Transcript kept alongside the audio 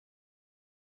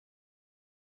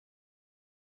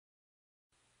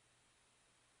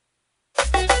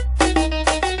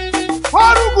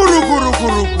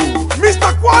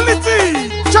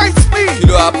Kuality, joint me.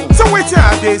 Kilo happen. So wait till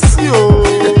they see you.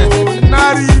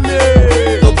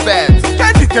 Narine. No bad.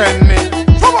 Kenny.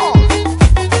 Come on.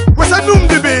 What's a doom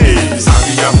the baby?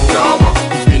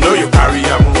 If you know you carry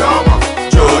a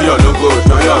show your logo,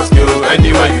 show your skill.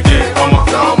 Anywhere you did, come on.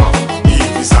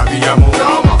 If you sabi a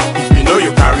if you know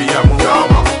you carry a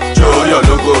show your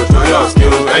logo, show your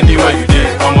skill. Anywhere you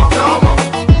did, come on.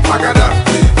 Magada,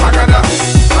 Magada,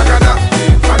 Magada,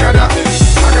 Magada,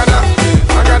 Magada,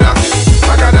 Magada,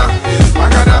 Magada,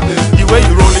 Magada. The way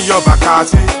you rolling your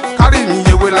Bacardi, carry me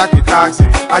away like a taxi.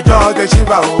 I just the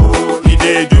shiva oh, he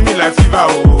dey do me like fever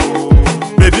oh.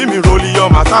 Baby me rolling your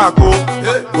matako,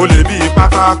 go le be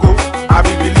patako. I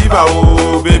be believer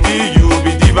oh, baby you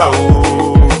be diva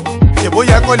oh.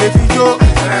 Yeboya ko le fijo,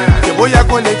 yeboya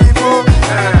ko le fijo.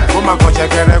 Come on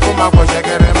shekere,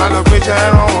 ma lo pe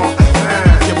cheron.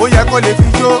 Yeboya ko le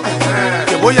fijo,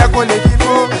 yeboya ko le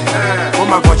fijo.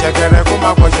 Come on shekere,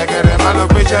 ma lo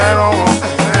pe cheron.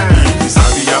 If you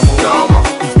sabi amo,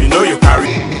 if you know you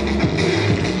carry.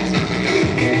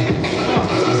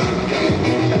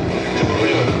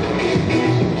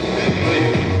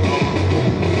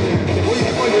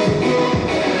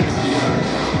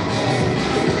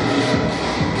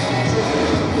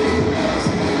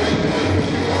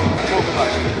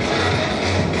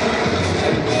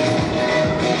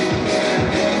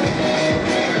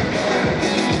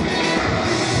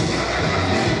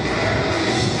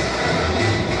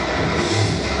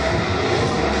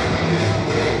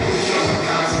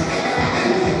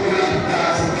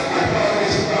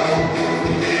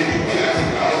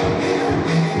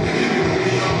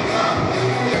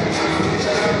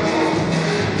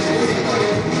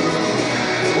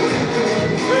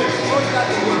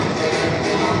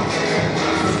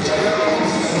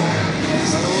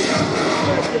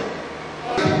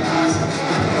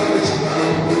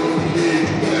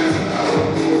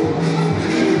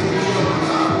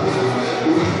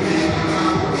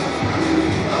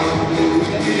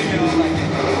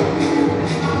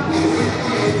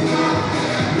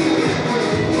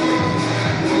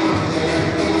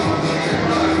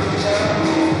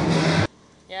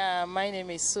 My name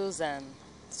is Susan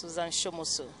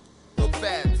Shomoso. No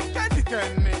bad.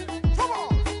 Come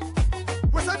on.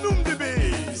 What's a doom the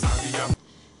baby?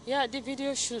 Yeah, the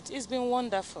video shoot, it's been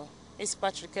wonderful. It's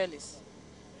Patrick ELIS.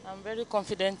 I'm very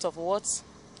confident of what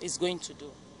he's going to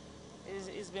do.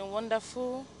 It's been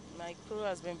wonderful. My crew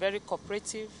has been very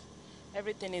cooperative.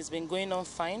 Everything has been going on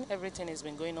fine. Everything has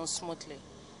been going on smoothly.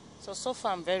 So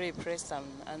far I'm very impressed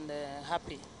and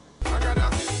happy. The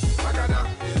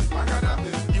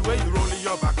way you rolling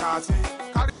your Bacardi.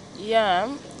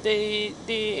 Yeah,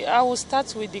 I will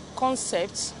start with the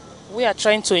concept we are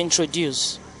trying to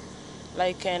introduce.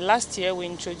 Like last year, we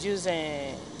introduced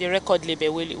the record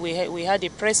label. We had a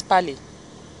press parley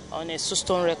on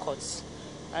Sustones Recordz,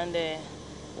 and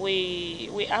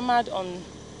we hammered on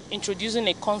introducing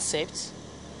a concept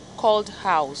called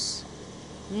house,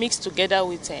 mixed together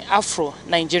with Afro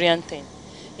Nigerian thing.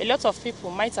 A lot of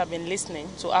people might have been listening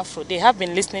to Afro. They have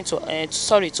been listening to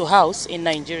to house in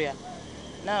Nigeria.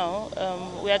 Now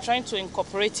we are trying to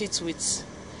incorporate it with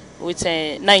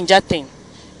Niger thing.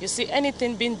 You see,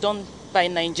 anything being done by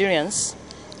Nigerians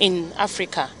in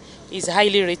Africa is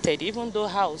highly rated, even though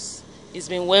house is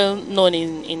been well known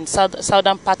in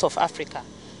southern part of Africa.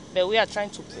 But we are trying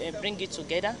to bring it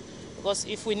together, because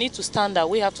if we need to stand out,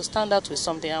 we have to stand out with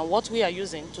something, and what we are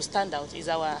using to stand out is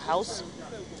our house,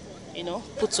 you know,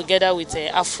 put together with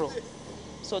Afro.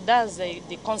 So that's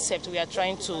the concept we are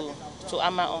trying to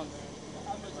hammer on.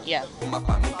 Yeah.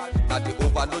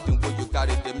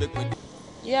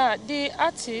 Yeah, the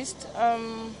artist,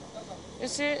 you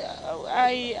see,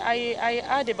 I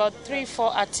had about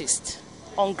 3-4 artists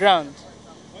on ground,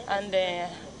 and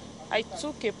I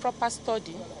took a proper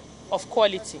study of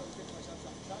Kuality.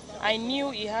 I knew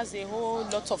he has a whole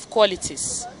lot of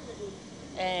qualities,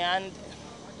 and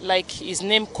like his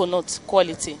name connotes,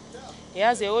 Kuality. He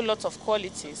has a whole lot of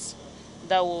qualities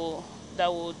that will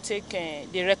take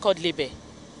the record label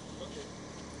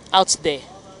out there.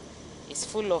 He's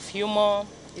full of humor.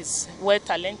 He's well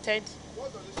talented,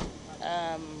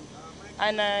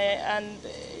 and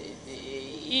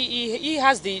he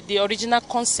has the original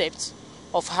concept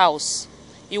of house.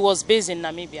 He was based in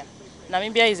Namibia.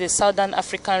 Namibia is a southern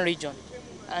African region,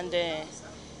 and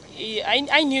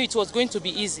I knew it was going to be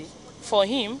easy for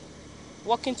him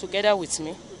working together with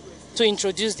me to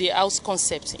introduce the house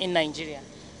concept in Nigeria.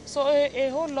 So a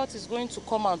whole lot is going to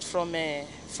come out from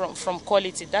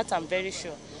Kuality, that I'm very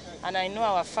sure. And I know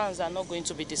our fans are not going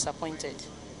to be disappointed.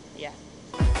 Yeah.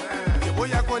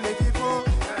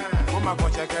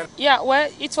 Yeah, well,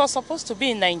 it was supposed to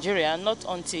be in Nigeria, not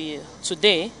until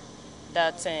today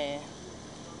that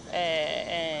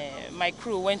my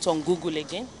crew went on Google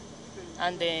again.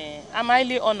 And I'm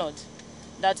highly honored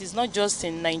that it's not just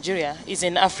in Nigeria, it's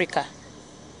in Africa.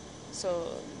 So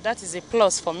that is a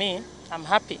plus for me. I'm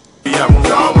happy.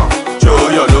 Show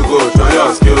your logo, show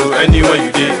your skills, anywhere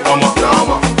you did,